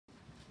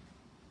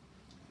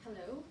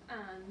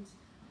and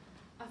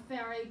a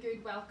very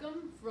good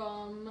welcome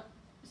from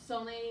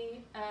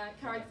sunny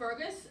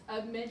Carrickfergus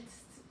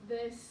amidst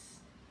this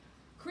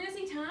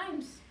crazy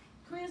times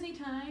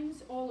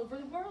all over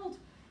the world.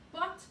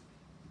 But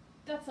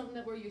that's something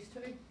that we're used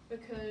to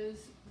because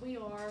we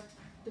are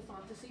the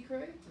fantasy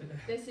crew.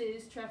 This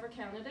is Trevor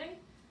Kennedy.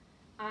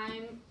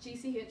 I'm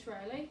GCH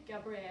Reilly,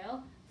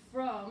 Gabrielle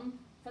from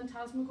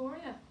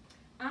Phantasmagoria.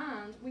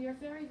 And we are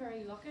very,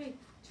 very lucky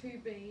to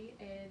be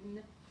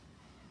in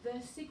the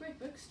secret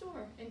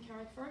bookstore in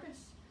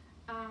Carrickfergus.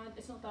 And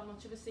it's not that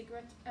much of a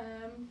secret.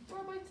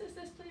 Whereabouts is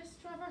this place,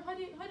 Trevor? How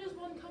does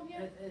one come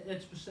here?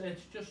 It's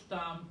just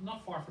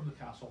not far from the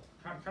castle,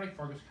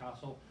 Carrickfergus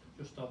Castle,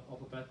 just up a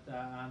bit,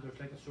 and there's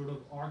like a sort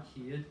of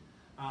arcade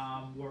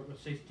where it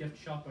says gift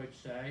shop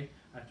outside.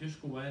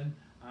 Just go in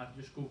and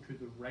just go to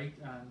the right,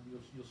 and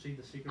you'll see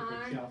the secret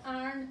bookshelf.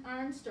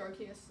 Iron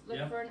staircase.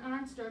 Look for an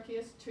iron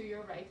staircase to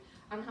your right.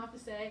 And I have to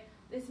say,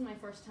 this is my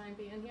first time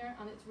being here,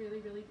 and it's really,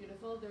 really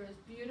beautiful. There is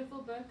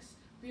beautiful books,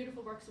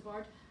 beautiful works of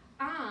art.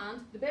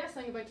 And the best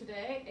thing about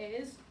today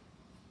is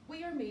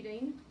we are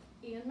meeting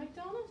Ian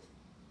McDonald.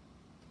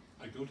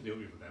 I go to the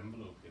opening of an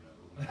envelope, you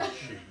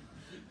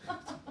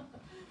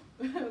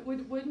know.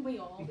 Wouldn't we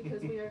all?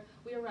 Because we are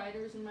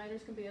writers, and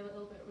writers can be a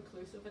little bit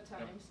reclusive at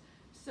times. Yep.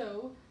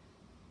 So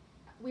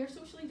we are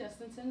socially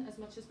distancing as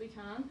much as we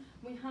can.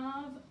 We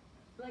have,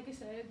 like I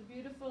said, the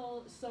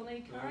beautiful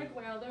sunny Carrick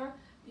weather.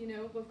 You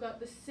know, we've got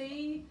the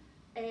sea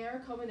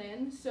air coming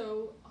in,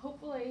 so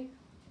hopefully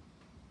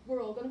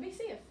we're all going to be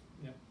safe.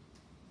 Yep.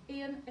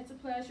 Ian, it's a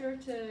pleasure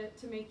to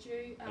meet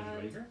you.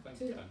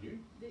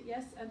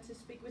 Yes, and to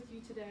speak with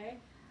you today.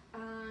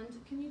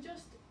 And can you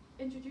just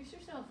introduce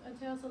yourself and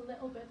tell us a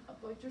little bit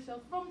about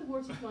yourself from the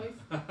horse's mouth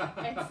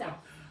itself?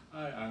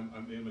 Hi,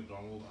 I'm Ian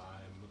McDonald.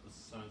 I'm a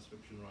science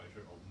fiction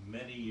writer of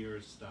many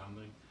years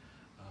standing.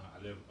 I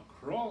live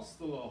across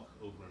the loch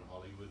over in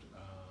Hollywood.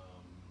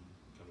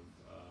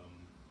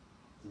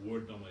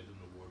 Award-nominated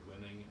and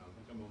award-winning. I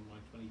think I'm on my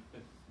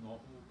 25th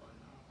novel by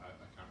now.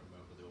 I can't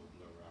remember the old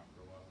number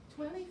after a while.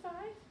 25?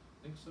 I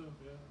think so,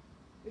 yeah.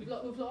 We've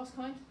lost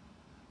count?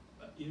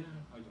 Yeah,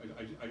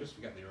 I just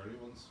forget the early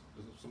ones,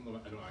 because some of them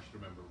I don't actually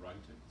remember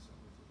writing. So.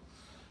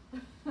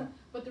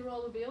 But they're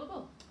all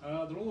available?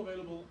 They're all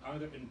available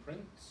either in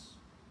print,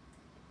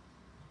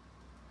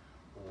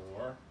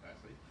 or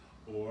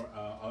a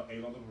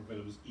lot of them are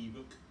available as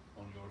ebook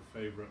on your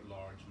favourite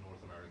large North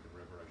American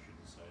river. I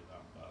shouldn't say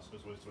that.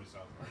 Sorry,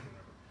 South American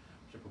river,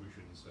 which I probably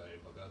shouldn't say,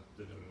 but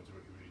they're the ones that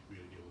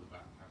really deal with the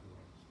backpack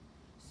ones.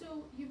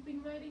 So you've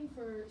been writing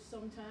for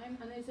some time,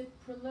 and is it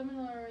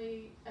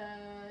preliminary?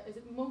 Is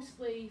it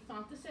mostly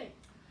fantasy?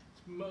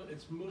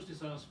 It's mostly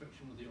science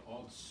fiction with the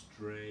odd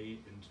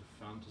stray into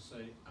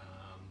fantasy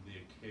and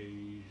the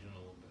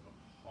occasional bit of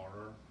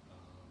horror.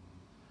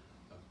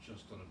 I've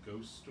just done a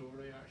ghost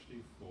story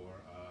actually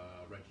for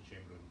Reggie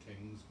Chamberlain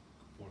King's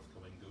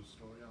forthcoming ghost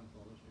story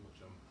anthology,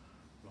 which I'm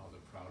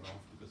rather proud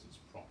of because it's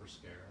proper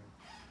scary.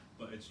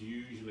 But it's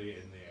usually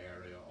in the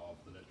area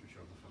of the literature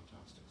of the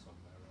fantastic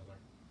somewhere or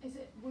other.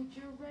 Would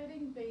your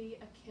writing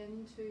be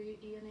akin to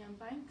Ian M.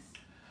 Banks?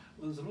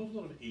 Well, there's an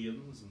awful lot of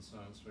Ians in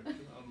science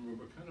fiction, and we're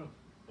kind of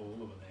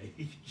all of an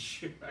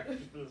age.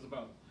 Actually, there's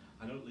about,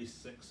 I know at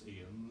least 6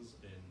 Ians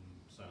in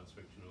science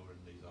fiction over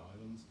in these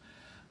islands.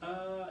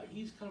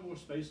 He's kind of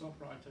more space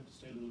opera. I tend to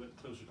stay a little bit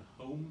closer to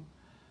home.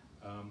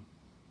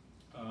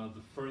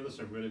 The furthest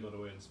I've really got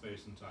away in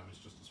space and time is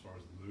just as far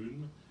as the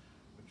moon,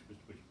 which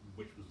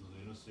was the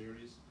Luna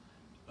series.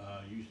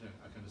 Usually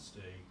I kind of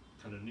stay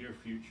kind of near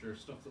future,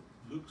 stuff that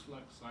looks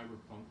like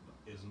cyberpunk but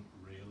isn't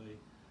really.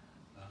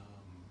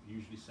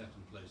 Usually set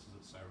in places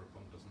that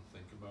cyberpunk doesn't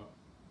think about.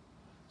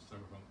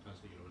 Cyberpunk tends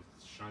to,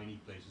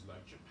 shiny places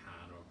like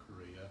Japan or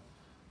Korea.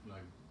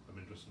 I'm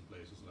interested in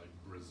places like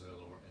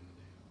Brazil or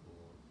India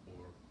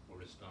or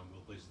Istanbul,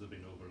 places that have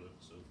been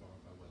overlooked so far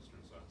by Western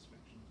science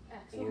fiction.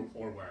 Excellent.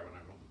 Or where when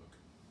I wrote the book.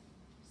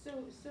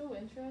 So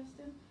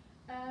interesting.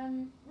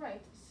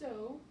 Right,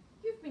 so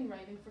you've been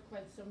writing for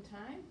quite some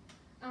time,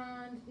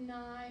 and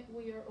now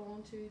we are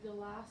on to the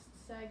last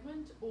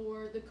segment,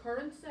 or the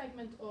current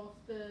segment of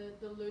the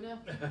Luna.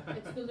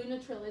 It's the Luna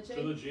trilogy.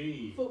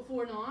 Trilogy.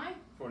 For now.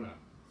 For now.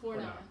 For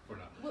now.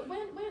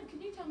 When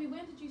can you tell me,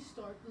 when did you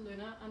start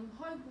Luna, and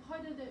how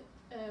did it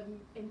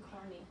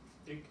incarnate?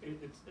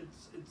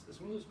 It's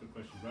one of those good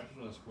questions. Right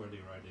to ask where do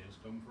your ideas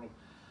come from.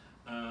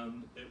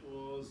 And it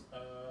was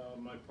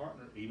my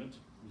partner Enid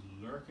was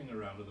lurking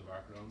around in the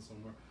background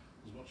somewhere,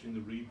 was watching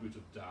the reboot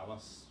of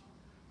Dallas,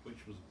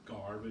 which was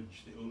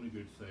garbage. The only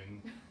good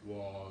thing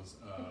was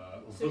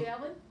Sue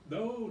Ellen?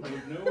 No, she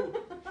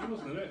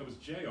wasn't in it. It was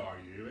J.R.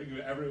 Ewing,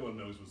 who everyone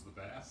knows was the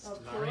best.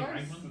 Of Larry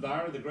course.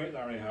 Hagman. The great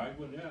Larry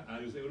Hagman, yeah.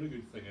 And it was the only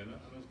good thing in it.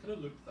 And I kind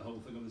of looked at the whole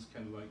thing on this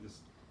kind of like this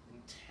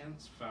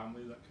intense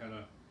family that kind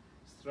of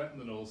is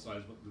threatened on all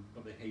sides,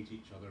 but they hate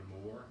each other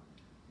more.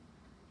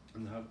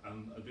 And I've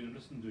been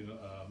interested in doing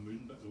I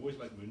always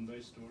like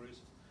moon-based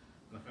stories,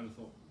 and I kind of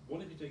thought,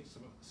 what if you take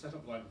some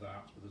setup like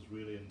that with this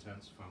really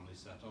intense family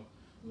setup,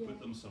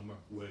 put them somewhere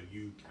where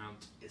you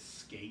can't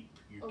escape,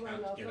 you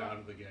can't get out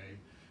of the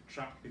game,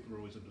 track people are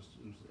always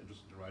interested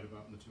to write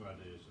about, and the two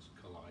ideas just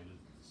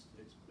collided.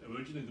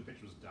 Originally the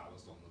picture was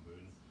Dallas on the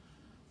moon,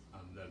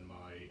 and then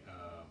my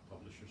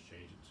publishers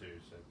changed it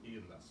to said,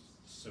 Ian, that's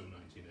so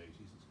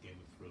 1980s, it's Game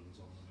of Thrones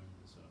on the moon.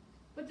 So.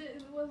 But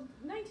well,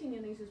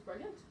 1980s is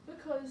brilliant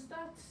because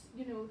that's,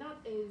 you know, that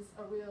is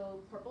a real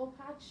purple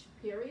patch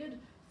period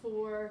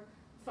for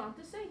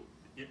fantasy.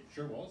 It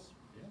sure was.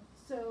 Yeah.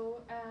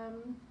 So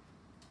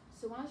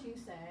so as you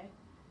say,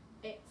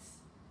 it's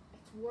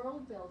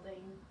world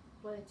building,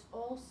 but it's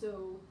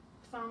also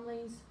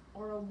families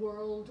are a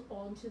world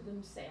unto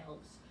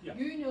themselves. Yeah.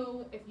 You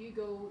know, if you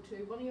go to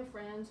one of your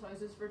friends'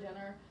 houses for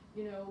dinner,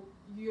 you know,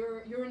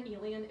 you're an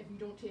alien if you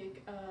don't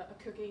take a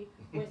cookie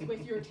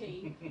with your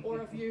tea,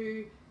 or if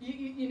you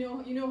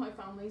know how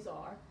families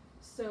are.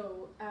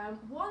 So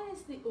what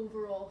is the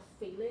overall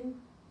feeling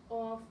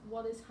of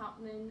what is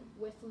happening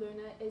with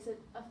Luna? Is it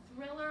a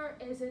thriller?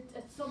 Is it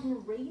a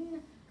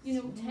submarine? You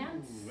know,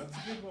 tense? Ooh, that's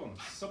a good one.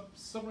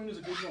 Submarine is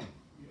a good one.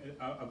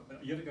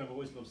 Yet again, I've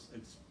always loved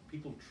it's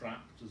people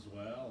trapped as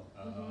well.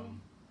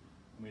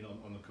 I mean,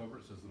 on the cover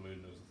it says the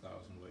moon knows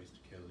 1,000 ways to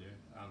kill you,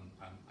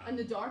 and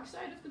the dark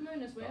side of the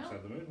moon as well. Dark side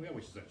of the moon, yeah,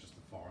 which is just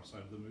the far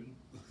side of the moon.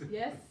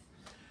 Yes.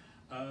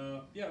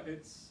 Yeah,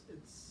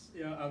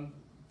 and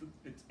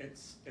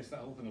it's that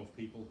whole thing of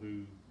people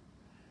who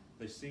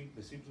they seem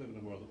to live in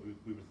a world that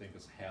we would think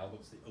is hell, but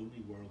it's the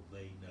only world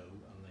they know,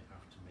 and they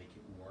have to make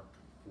it work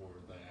for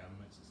them.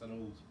 It's an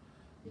old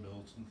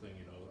Milton thing,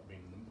 you know. I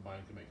mean, the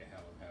mind can make a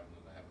hell of heaven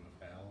and a heaven of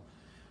hell,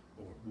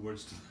 or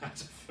words to that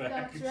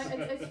effect. That's right.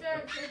 It's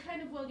very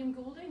kind of William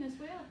Golding as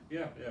well.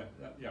 Yeah.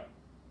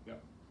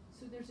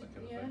 So there's that a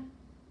kind of thing.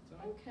 So,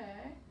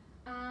 Okay.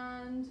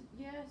 And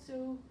yeah,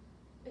 so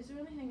is there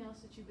anything else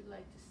that you would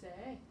like to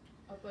say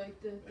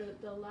about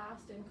the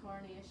last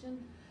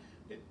incarnation?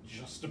 it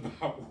just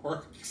about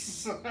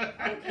works.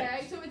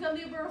 Okay, so it's a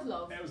labour of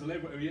love. It was a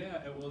labour.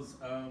 Yeah, it was.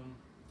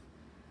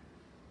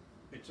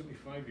 It took me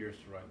 5 years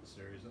to write the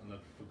series, and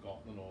I'd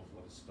forgotten an awful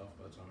lot of stuff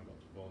by the time I got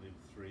to volume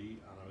 3,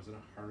 and I was in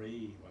a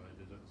hurry when I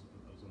did it.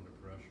 I was under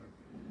pressure.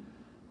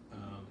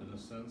 In a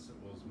sense, it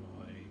was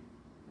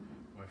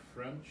my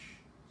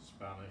French,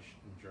 Spanish,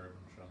 and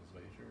German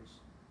translators,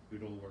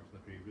 who'd all worked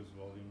in the previous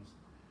volumes,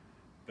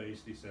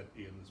 basically said,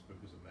 Ian, this book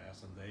is a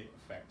mess, and they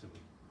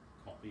effectively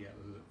copy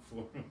edited it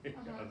for me and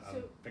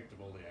picked up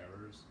all the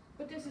errors.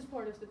 But this is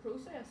part of the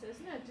process,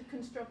 isn't it? The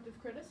constructive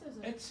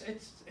criticism. It's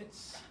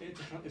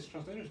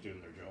translators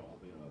doing their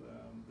job. You know,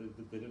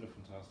 they did a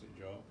fantastic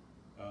job.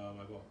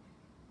 I got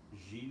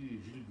Gilles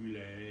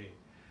Goulet,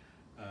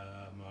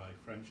 my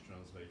French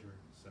translator,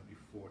 sent me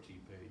 40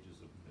 pages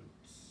of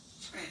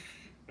notes.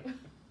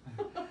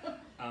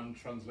 And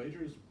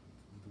translators,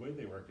 the way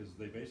they work is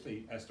they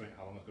basically estimate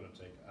how long it's going to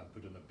take and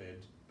put in a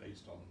bid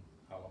based on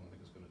how long I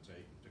think it's going to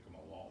take. It took them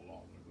a lot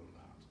longer than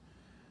that.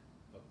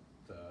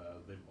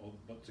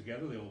 But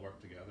together they all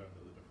work together and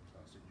they did a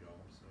fantastic job.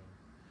 So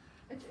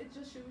it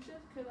just shows you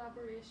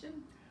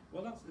collaboration.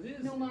 Well, it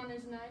is. No man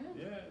is an island.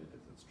 Yeah,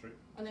 it's true.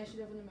 Unless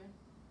you live in the moon.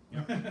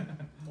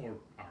 Yeah. Or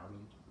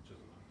Ireland,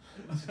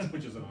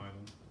 which is an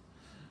island.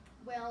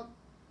 Well,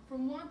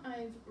 from what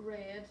I've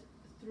read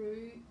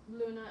through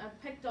Luna,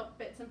 I've picked up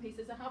bits and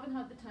pieces. I haven't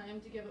had the time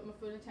to give it my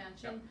full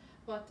attention,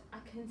 but I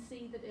can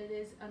see that it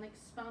is an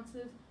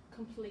expansive,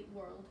 complete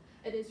world.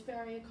 It is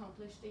very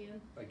accomplished,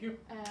 Ian. Thank you.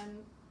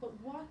 But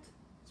what?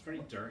 It's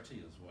very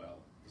dirty as well.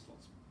 There's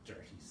lots of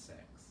dirty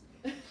sex.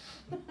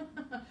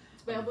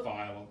 Well, and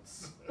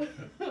violence.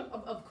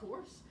 of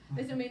course.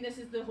 I mean, this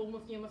is the home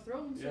of Game of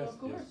Thrones, Yes, so of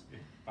course.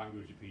 Yes.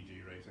 Bangor's your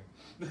PG rating.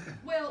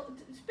 Well,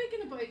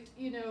 speaking about,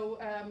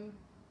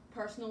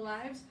 personal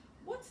lives,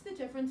 what's the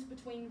difference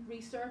between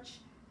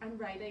research and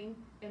writing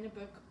in a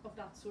book of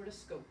that sort of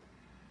scope?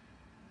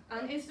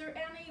 And is there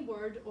any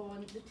word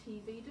on the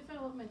TV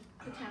development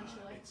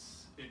potentially?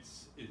 It's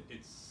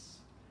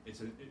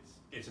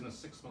in a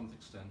 6-month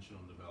extension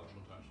on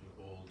development. Actually,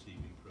 all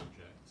TV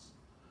projects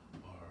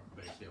are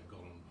basically have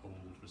gone on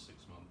hold for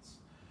 6 months.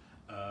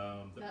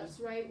 That's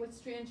right, with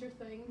Stranger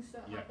Things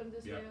that happened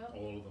as well. Yeah,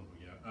 all of them.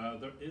 Yeah,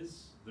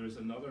 there is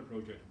another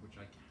project which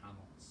I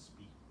cannot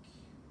speak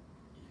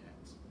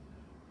yet.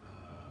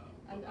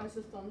 And as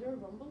the thunder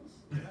rumbles.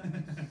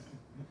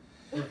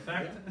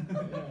 Perfect.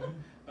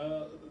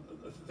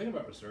 The thing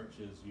about research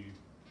is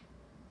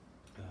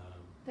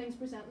things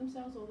present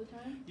themselves all the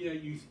time. Yeah,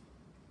 you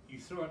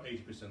throw out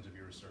 80% of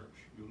your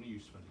research. You only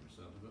use 20%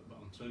 of it, but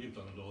until you've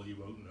done it all, you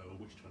won't know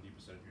which 20%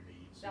 you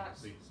need. So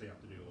you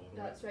have to do all of it.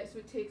 That's right. So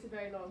it takes a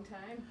very long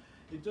time.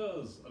 It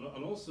does,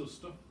 and also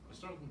stuff. I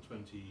started in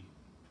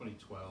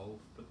 2012,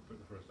 put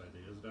the first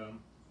ideas down.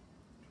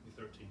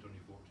 2013,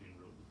 2014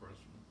 wrote the first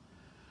one,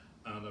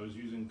 and I was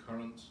using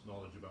current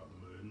knowledge about the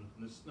moon.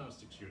 And this is now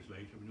 6 years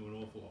later. We know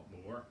an awful lot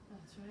more.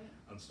 That's right.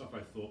 And stuff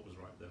I thought was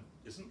right then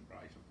isn't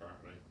right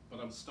apparently, but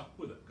I'm stuck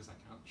with it because I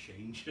can't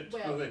change it.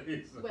 Well,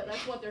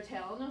 that's what they're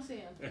telling us,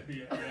 Ian.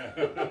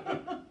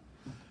 Yeah.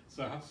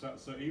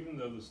 So even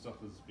though the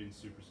stuff has been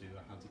superseded,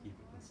 I had to keep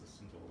it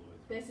consistent all the way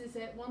through. This is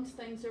it. Once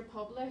things are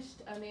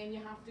published, and then you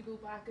have to go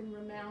back and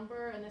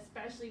remember, and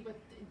especially with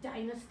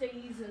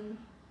dynasties and.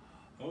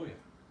 Oh yeah,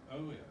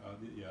 oh yeah,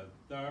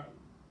 yeah.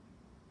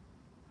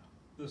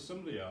 There's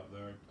somebody out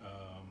there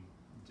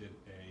did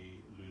a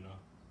Luna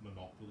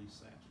Monopoly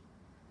set,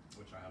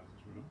 which I have.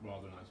 It's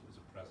rather nice. It was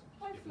a present.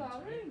 How given to me.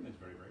 flattering. It's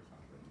very, very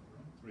flattering.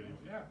 It's really,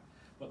 yeah.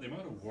 But the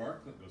amount of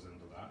work that goes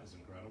into that is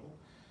incredible.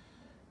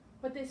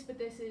 But this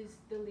is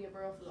the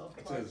labour of love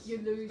It part. is. You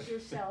lose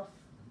yourself,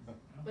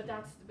 but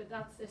Absolutely.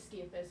 that's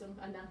escapism,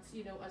 and that's,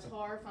 you know, as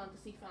horror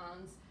fantasy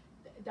fans,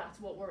 that's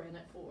what we're in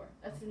it for.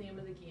 That's the name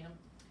of the game.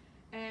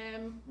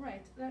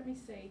 Right, let me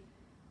see.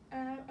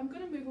 I'm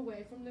going to move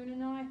away from Luna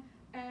now.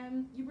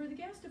 You were the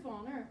guest of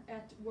honour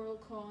at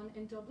WorldCon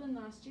in Dublin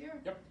last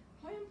year. Yep.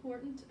 How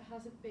important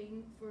has it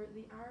been for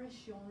the Irish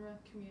genre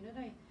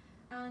community?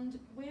 And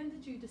when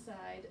did you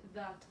decide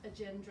that a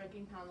gin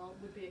drinking panel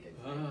would be a good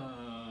thing?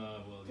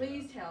 Well,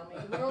 Please tell me.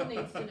 The world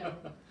needs to know.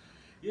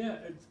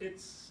 Yeah,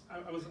 it's.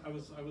 I was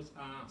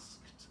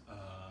asked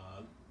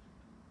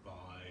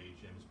by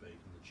James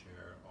Bacon, the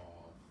chair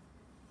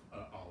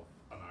of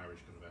an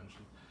Irish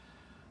convention,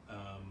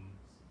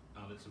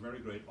 and it's a very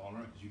great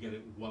honour because you get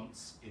it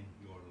once in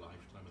your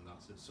lifetime, and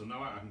that's it. So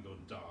now I can go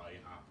and die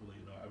happily.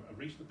 You know, I've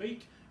reached the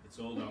peak. It's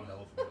all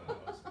downhill from now.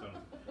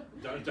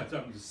 It's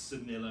down to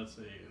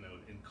senility, you know,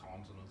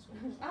 incontinence. All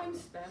this stuff I'm like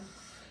that. spent.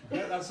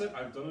 Yeah, that's it.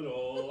 I've done it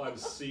all. I've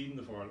seen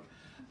the form.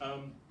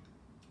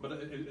 But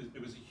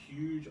it was a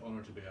huge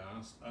honour to be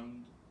asked,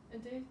 and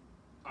Indeed.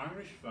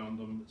 Irish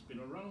fandom, it's been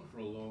around for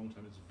a long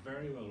time. It's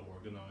very well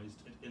organised.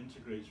 It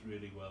integrates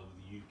really well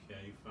with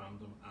UK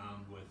fandom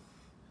and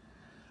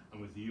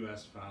with the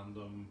US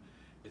fandom.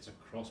 It's a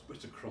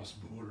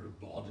cross-border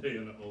body,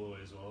 and it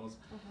always was.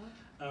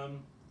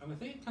 And I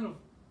think it kind of,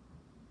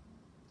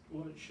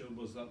 what it showed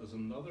was that there's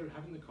another,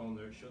 having the con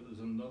there, it showed there's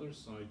another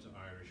side to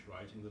Irish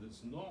writing, that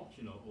it's not,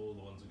 you know, all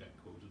the ones that get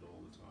quoted all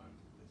the time.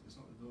 It's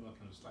not that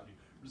kind of slightly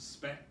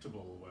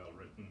respectable, well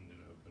written, you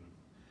know, kind of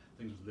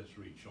things with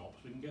literary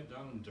chops. We can get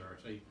down and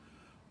dirty.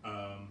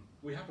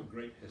 We have a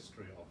great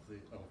history of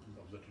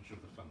literature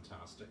of the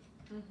fantastic.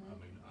 I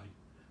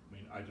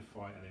mean, I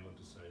defy anyone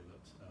to say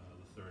that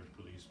The Third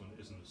Policeman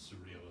isn't a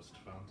surrealist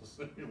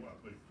fantasy. Well,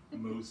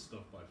 most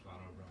stuff by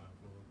Flannery O'Brien.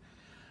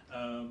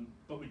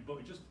 But we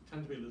just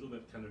tend to be a little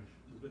bit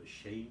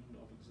ashamed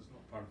of it because it's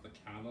not part of the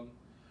canon.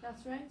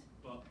 That's right.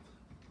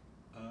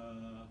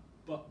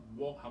 But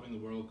what having the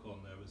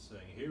WorldCon there was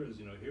saying, here is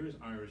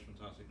Irish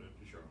fantastic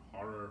literature,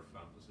 horror,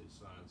 fantasy,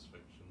 science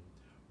fiction,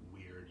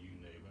 weird, you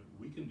name it.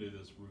 We can do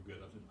this. We're good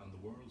at it, and the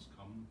world's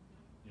come,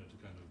 you know, to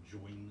kind of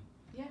join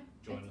us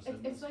in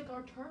It's this. like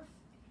our turf.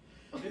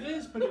 It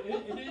is pretty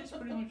much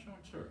our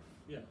turf.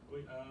 Yeah,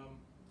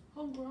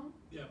 Homegrown.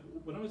 yeah.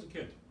 When I was a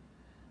kid,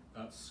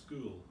 at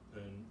school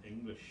in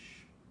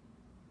English,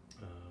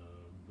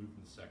 moved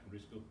into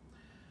secondary school.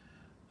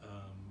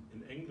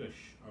 In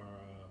English,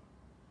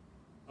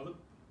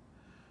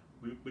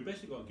 we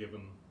basically got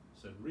given,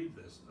 said read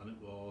this, and it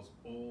was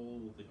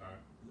all the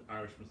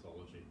Irish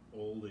mythology,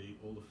 all the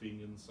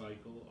Fenian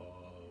cycle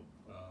of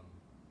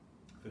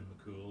Finn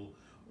McCool,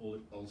 all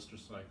the Ulster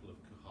cycle of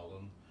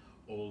Cuchulainn,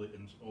 all the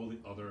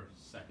other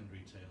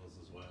secondary tales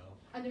as well.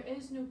 And there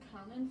is no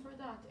canon for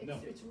that.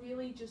 No. It's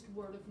really just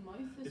word of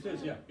mouth as It well.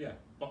 is, yeah.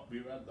 But we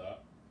read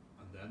that,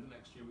 and then the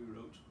next year we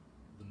wrote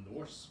the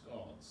Norse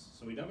gods.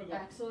 So we never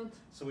got. Excellent.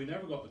 So we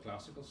never got the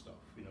classical stuff.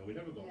 You know, we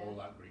never got Yeah. all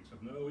that Greek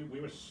stuff. No, we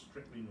were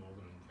strictly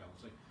Northern and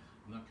Celtic,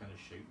 and that kind of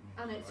shaped me.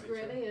 And as a it's writer.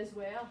 gritty as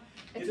well.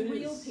 It's It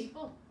real is.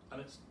 people. And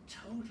it's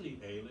totally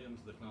alien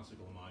to the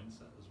classical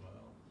mindset as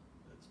well.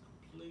 It's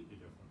completely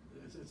different.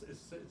 It's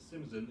the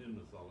same as Indian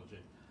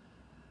mythology.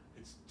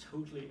 It's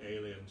totally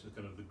alien to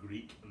kind of the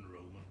Greek and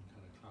Roman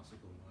kind of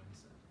classical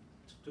mindset.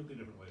 It's a totally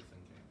different way of thinking.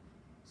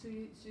 So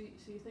you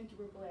think you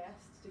were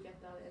blessed to get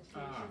that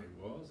education? It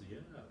was, yeah.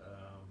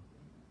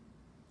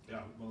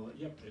 Well,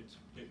 yep, it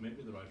made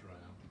me the writer I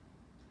am.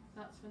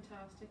 That's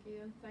fantastic,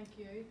 Ian. Thank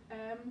you.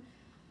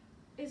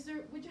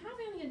 Would you have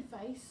any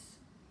advice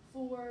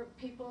for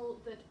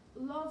people that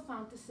love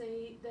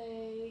fantasy?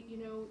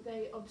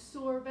 They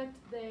absorb it,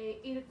 they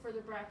eat it for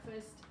their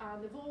breakfast,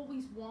 and they've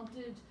always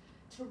wanted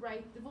to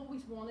write, they've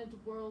always wanted to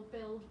world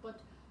build,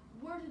 but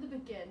where do they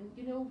begin?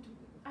 You know,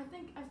 I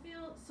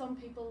feel some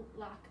people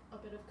lack a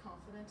bit of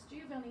confidence. Do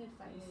you have any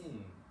advice?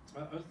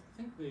 I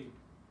think the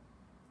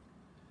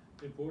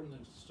important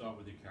thing is to start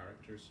with your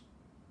characters.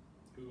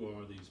 Who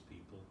are these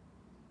people?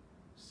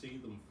 See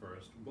them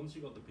first. Once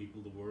you've got the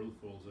people, the world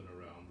falls in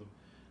around them.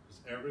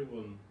 Because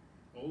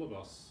all of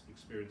us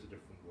experience a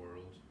different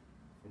world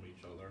from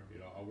each other. You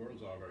know, our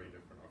worlds are very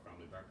different. Our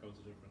family backgrounds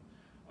are different.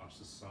 Our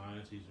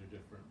societies are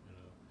different. You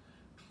know,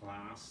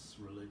 class,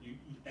 religion,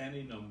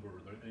 any number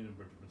of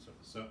different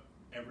stuff. So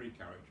every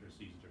character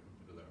sees a different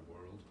bit of their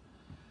world.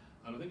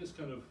 And I think it's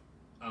kind of,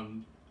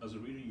 and as a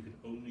reader, you can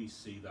only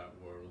see that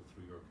world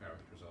through your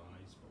character's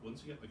eyes. But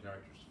once you get the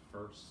characters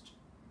first,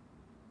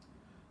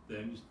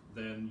 then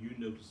you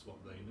notice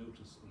what they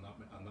notice, and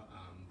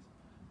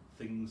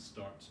things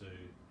start to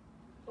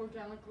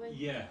Organically?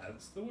 Yeah,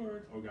 that's the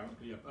word.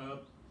 Organically. Yeah.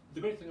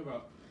 The great thing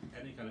about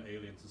any kind of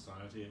alien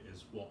society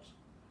is what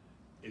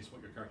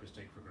your characters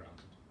take for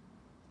granted.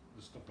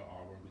 There's stuff that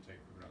our world we take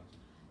for granted.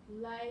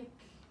 Like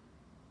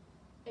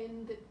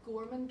in the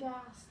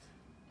Gormenghast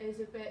is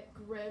a bit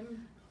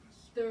grim.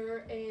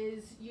 There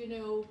is, you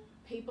know,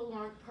 people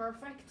aren't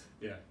perfect.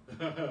 Yeah.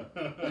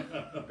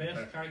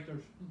 Best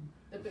characters.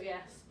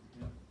 Yes.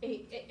 Yeah.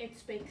 It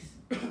speaks.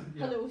 Yeah.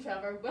 Hello,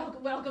 Trevor.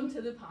 Welcome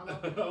to the panel.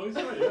 Oh,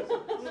 sorry. Yes.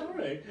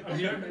 Sorry.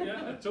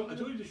 Yeah. I told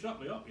you to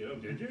shut me up. You know,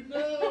 did you?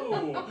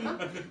 No.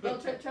 Well,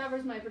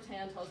 Trevor's my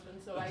pretend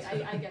husband, so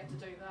I get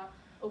to do that.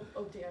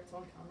 Oh dear, it's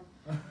on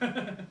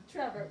camera.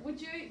 Trevor,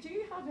 do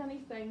you have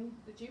anything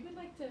that you would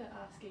like to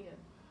ask Ian?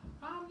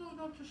 No,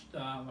 not just.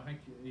 I think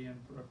Ian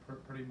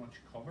pretty much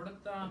covered it.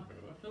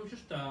 No,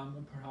 just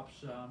perhaps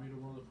you know,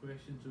 one of the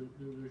questions. There's,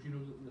 you know,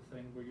 the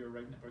thing where you're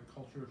writing about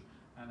cultures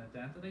and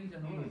identities. I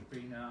know there's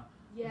been.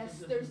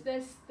 Yes, there's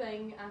this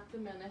thing at the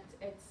minute.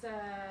 It's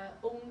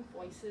own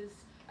voices,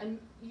 and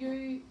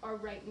you are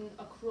writing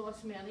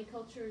across many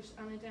cultures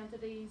and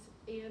identities.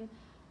 Ian,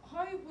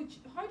 how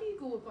do you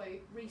go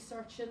about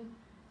researching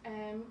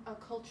a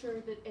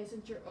culture that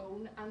isn't your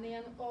own, and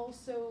then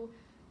also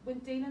when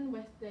dealing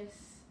with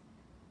this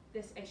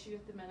issue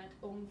at the minute,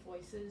 own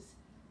voices,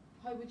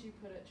 how would you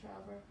put it,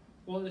 Trevor?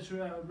 Well, it's,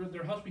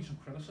 there has been some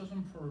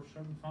criticism for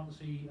certain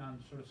fantasy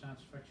and sort of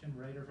science fiction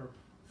writers, or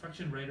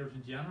fiction writers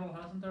in general,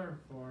 hasn't there?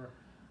 For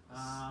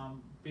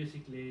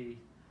basically,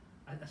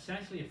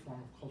 essentially a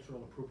form of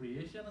cultural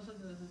appropriation, is it?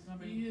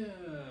 Maybe?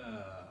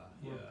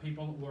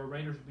 Yeah. Where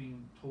writers are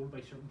being told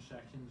by certain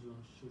sections on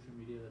social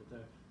media that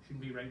they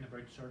shouldn't be writing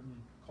about certain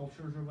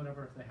cultures or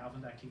whatever if they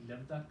haven't actually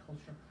lived that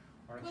culture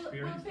or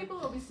experienced well, people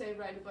always say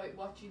write about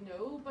what you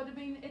know, but I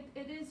mean,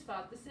 it is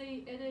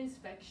fantasy, it is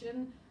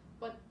fiction,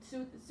 but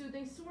so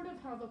they sort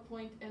of have a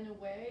point in a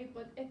way,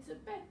 but it's a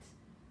bit,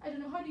 I don't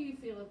know, how do you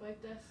feel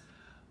about this?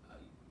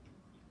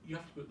 You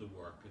have to put the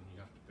work and you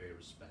have to pay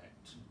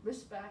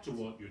respect to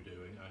what you're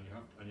doing, and you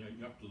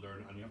have to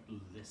learn, and you have to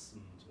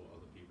listen to what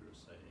other people are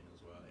saying as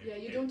well.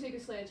 You don't take a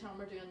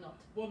sledgehammer to a nut.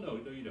 Well, no,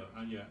 you don't,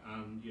 and you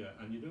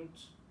don't.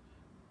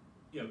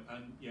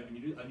 And you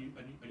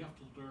have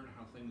to learn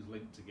how things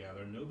link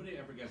together. Nobody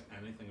ever gets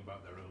anything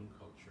about their own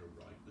culture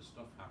right. The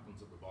stuff happens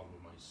at the bottom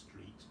of my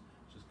street,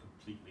 which is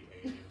completely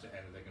alien to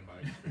anything in my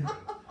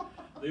experience.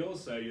 They all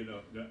say, you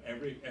know,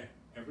 every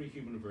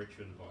human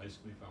virtue and vice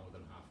can be found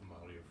within half a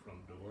mile of your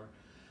front door.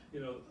 You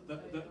know,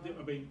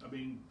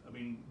 I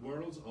mean,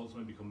 worlds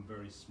ultimately become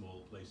very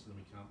small places, and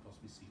we can't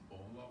possibly see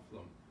all of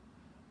them.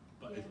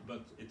 But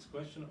it's a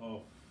question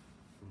of,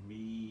 for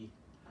me,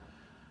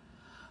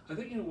 I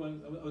think, you know,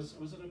 when I was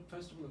at a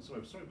festival, and sorry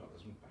about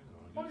this, I'm banging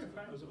on again.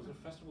 I was at a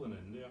festival in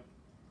India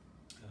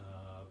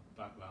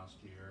back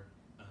last year,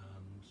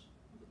 and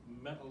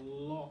met a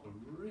lot of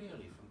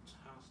really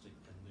fantastic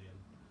Indian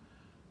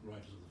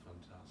writers of the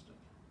fantastic,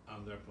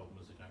 and their problem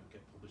is they can't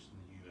get published in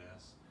the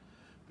US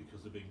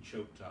because they're being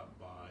choked out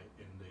by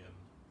Indian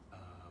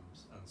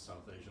and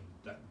South Asian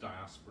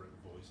diasporic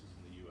voices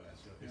in the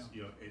US.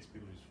 You know, it's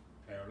people whose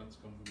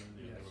parents come from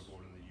India, they were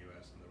born in the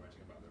US, and they're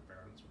writing about their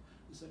parents.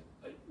 Say,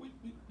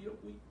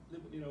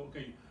 you know,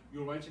 okay,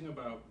 you're writing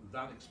about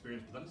that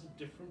experience, but that is a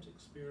different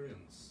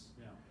experience.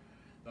 Yeah.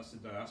 That's the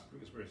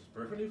diasporic experience. It's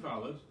perfectly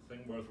valid,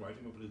 thing worth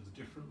writing about, but it's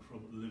different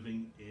from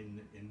living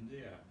in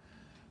India.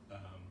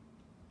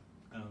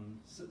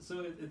 So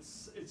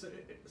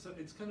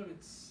it's kind of,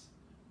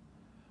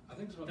 I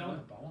think it's about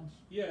delicate balance.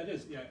 Yeah, it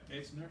is. Yeah,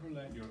 it's never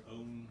let your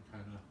own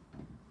kind of.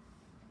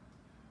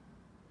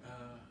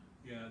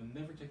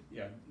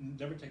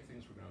 Never take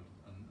things for granted,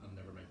 and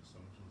never make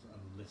assumptions,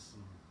 and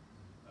listen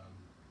and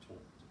talk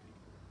to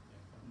people.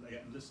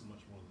 Listen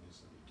much more than you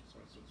say.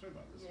 Sorry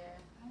about this.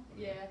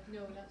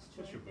 No, that's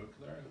true. What's your book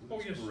there? Oh,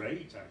 It's yes.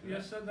 Great, actually.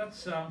 Yes, that's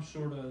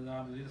sort of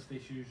the latest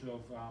issues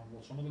of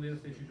some of the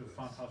latest issues of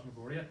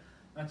Phantasmagoria.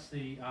 That's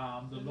the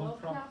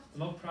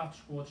Lovecraft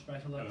Squad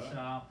special. That's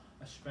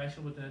a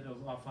special we did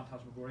of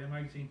Phantasmagoria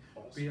magazine,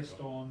 based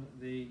on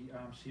the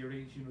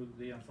series, you know,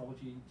 the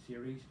anthology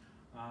series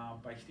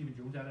by Stephen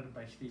Jones, edited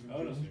by Stephen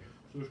Jones.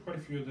 So there's quite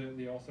a few of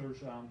the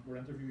authors were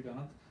interviewed in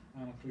it,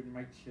 including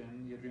Mike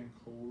Chin, Adrian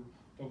Cole,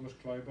 Douglas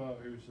Klauba,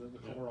 who's the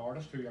cover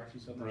artist, who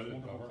actually said there's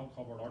wonderful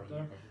cover art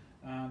there.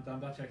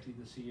 And that's actually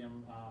the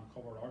same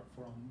cover art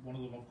from one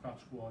of the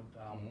Lovecraft Squad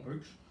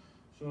books.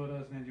 So it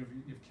is, and then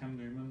you've Kim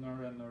Newman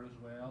there in there as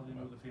well, you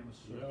know, the famous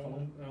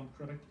film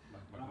critic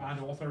and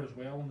author as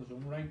well in his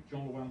own right,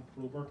 John Llewellyn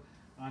Probert,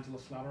 Angela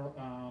Slatter,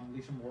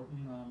 Lisa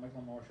Morton,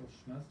 Michael Marshall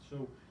Smith.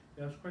 So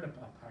yeah, it's quite a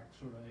packed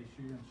sort of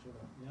issue, and sort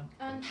of, yeah.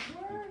 And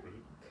where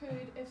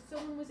could, if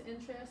someone was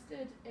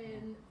interested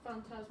in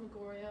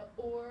Phantasmagoria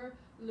or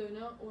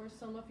Luna or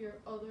some of your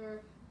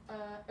other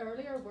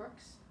earlier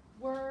works,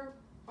 where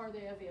are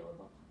they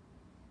available?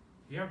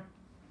 Here.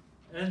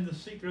 In the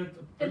secret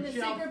book In the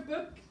secret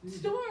book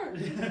store.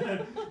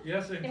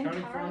 Yes, in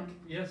Carrick.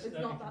 Yes, it's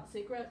not that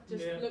secret.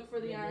 Just look for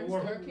the Iron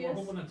we're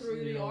Staircase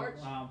through the arch.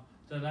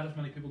 To let as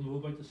many people know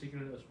about the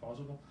secret as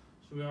possible.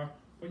 So we are.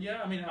 But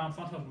yeah, I mean,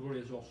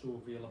 Phantasmagoria is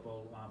also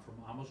available from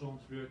Amazon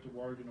throughout the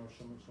world. You know,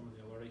 some of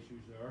the other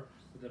issues there.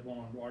 We did one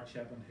on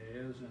Archep and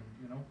Hayes, and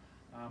you know,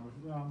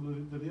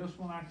 the latest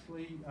one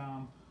actually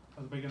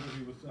has a big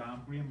interview with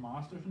Graham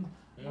Masterson,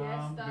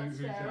 Yes, that's who's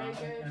very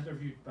good.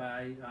 interviewed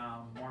by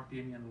Mark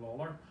Damien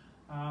Lawler.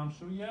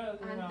 So yeah,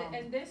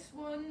 And this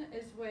one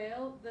as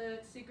well, the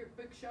Secret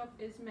Bookshop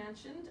is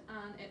mentioned,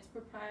 and its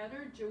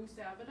proprietor Joe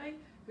Savity,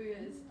 who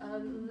is a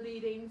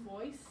leading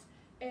voice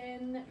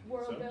in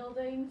world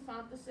building,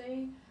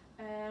 fantasy,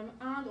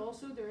 and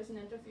also there is an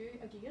interview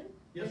again.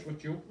 Yes, with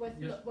Joe. With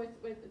yes. with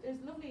is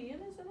lovely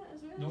Ian, isn't it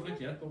as well? Not isn't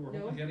it? yet, but we're No.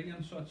 hoping to get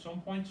Ian at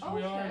some point. So Okay.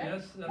 we are.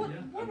 Yes. What,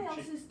 Yeah. what I'm else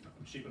cheap. is?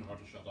 I'm cheap and hard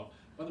to shut up.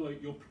 By the way,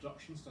 your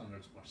production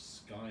standards are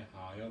sky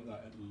high on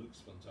that. It looks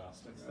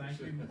fantastic. Thank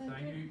actually. you,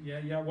 thank you.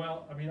 Yeah.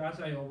 Well, I mean,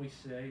 as I always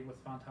say with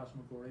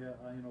Phantasmagoria,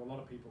 you know, a lot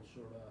of people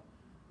sort of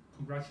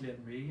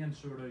congratulate me and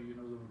sort of, you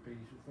know, they would be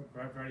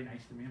very, very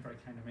nice to me and very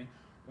kind to me.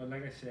 But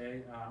like I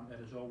say, it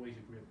is always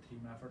a great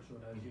team effort. So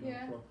it is, you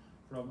Yeah. know,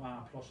 from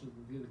plus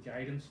the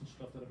guidance and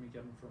stuff that I've been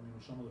given from, you know,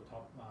 some of the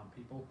top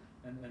people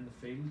in the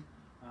field.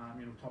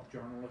 You know, top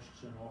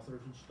journalists and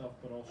authors and stuff,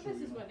 but also Well, this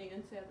you is know, what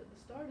Ian said at the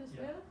start as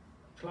Yeah. well.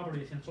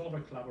 collaboration. It's all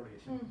about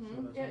collaboration.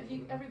 So that's Yeah,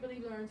 absolutely- everybody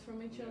learns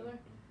from each Yeah. other.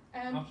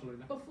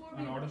 absolutely. Before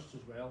And we artists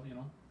as well, you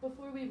know.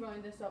 before we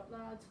round this up,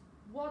 lads,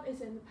 what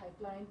is in the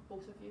pipeline,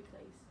 both of you,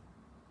 please?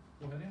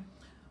 Go ahead,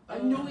 I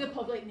know the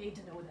public need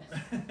to know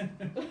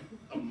this.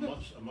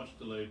 A much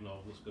delayed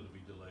novel is going to be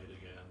delayed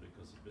again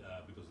because of the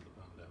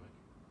pandemic.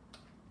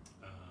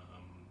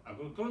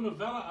 I've got a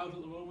novella out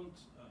at the moment,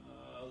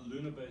 a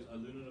Luna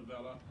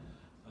novella,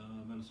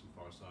 Menace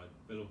from Farside,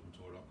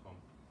 bitoventour.com.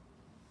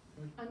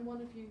 And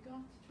one of you got?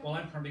 Well, Trevor?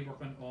 I'm currently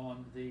working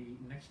on the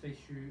next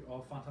issue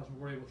of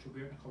Phantasmagoria, which will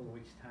be out in a couple of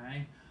weeks'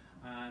 time.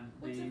 And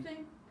What's the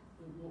thing?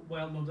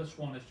 well, no, this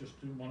one is just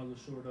one of the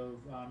sort of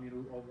you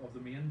know of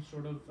the main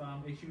sort of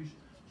issues.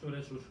 So it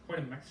is. So it's quite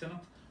a mix in it.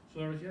 So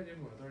there's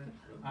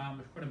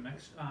there's quite a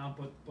mix.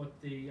 But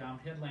the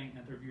headline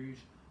interviews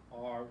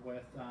are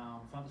with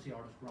fantasy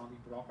artist Randy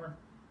Brocker,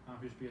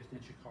 who's based in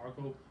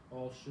Chicago.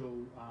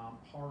 Also,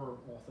 horror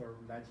author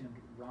legend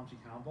Ramsey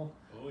Campbell.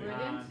 Oh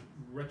Brilliant.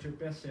 And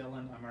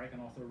best-selling American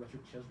author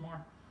Richard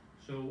Chizmar.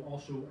 So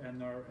also in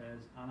there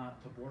is Anna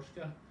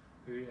Taborska,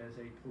 who is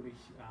a Polish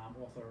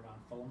author and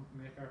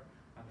filmmaker,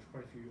 and there's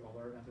quite a few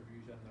other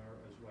interviews in there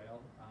as well.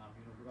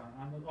 You know,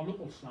 and a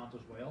local slant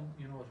as well.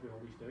 You know, as we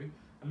always do,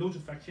 and loads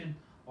of fiction,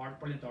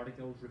 brilliant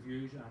articles,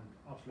 reviews, and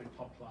absolute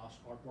top-class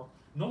artwork.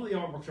 None of the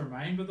artworks are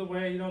mine, by the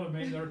way. You know what I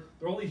mean? They're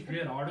all these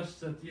great artists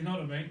that, you know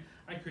what I mean.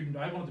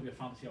 I wanted to be a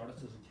fantasy artist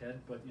as a kid,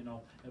 but you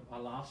know,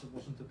 alas, it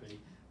wasn't to be.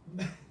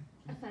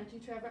 Thank you,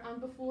 Trevor. And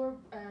before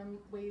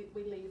we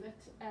leave it,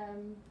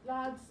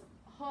 lads,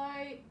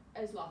 how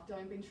has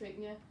lockdown been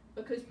treating you?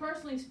 Because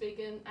personally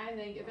speaking, I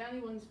think if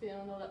anyone's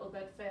feeling a little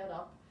bit fed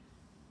up,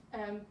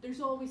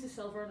 there's always a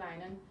silver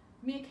lining.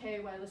 Make hay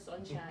while the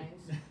sun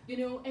shines. You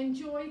know,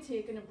 enjoy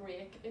taking a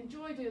break.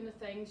 Enjoy doing the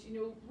things. You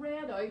know,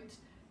 read out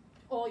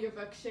all your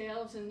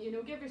bookshelves and, you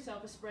know, give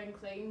yourself a spring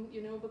clean.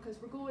 You know, because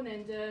we're going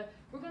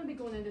to be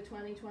going into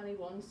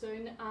 2021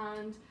 soon,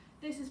 and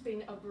this has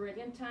been a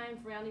brilliant time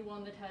for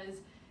anyone that has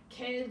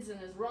kids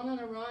and is running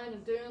around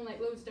and doing like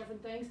loads of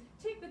different things.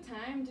 Take the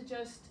time to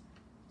just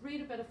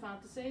read a bit of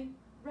fantasy,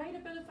 write a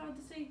bit of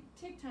fantasy,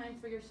 take time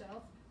for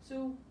yourself.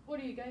 So, what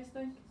do you guys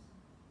think?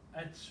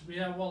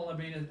 Well, I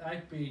mean,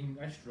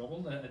 I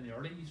struggled in the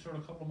early sort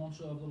of couple of months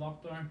of the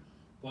lockdown,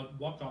 but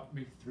what got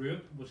me through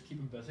it was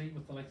keeping busy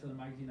with the likes of the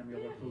magazine and my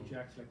other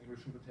projects like the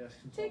Gruesome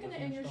Grotesques and Taking it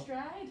in your stuff.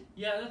 stride.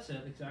 Yeah, that's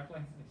it, exactly.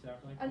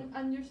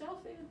 And yourself,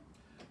 Ian?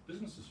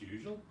 Business as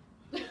usual.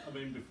 I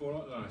mean,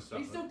 before I sat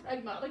He's so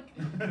pragmatic.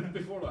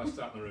 before I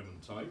sat in a room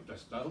and typed, I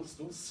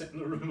still sit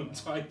in a room and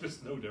type.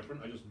 It's no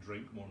different. I just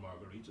drink more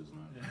margaritas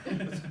now.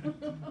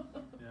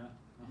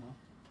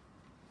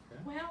 Yeah.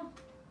 Well,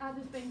 that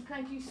has been,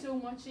 thank you so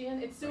much,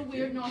 Ian. It's so Thank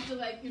weird you. not to,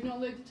 like, you're not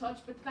allowed to touch,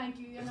 but thank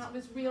you, Ian. That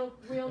was real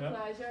Yeah.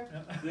 pleasure.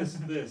 This.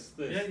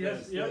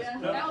 Elbows.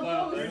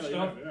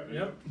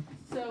 Yep.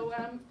 So,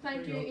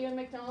 thank you, There you go. Ian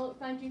McDonald.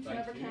 Thank you,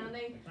 Thank Trevor you.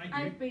 Kennedy. Thank you.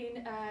 I've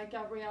been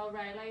Gabrielle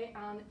Reilly,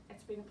 and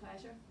it's been a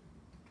pleasure.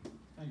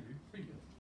 Thank you. Pretty good.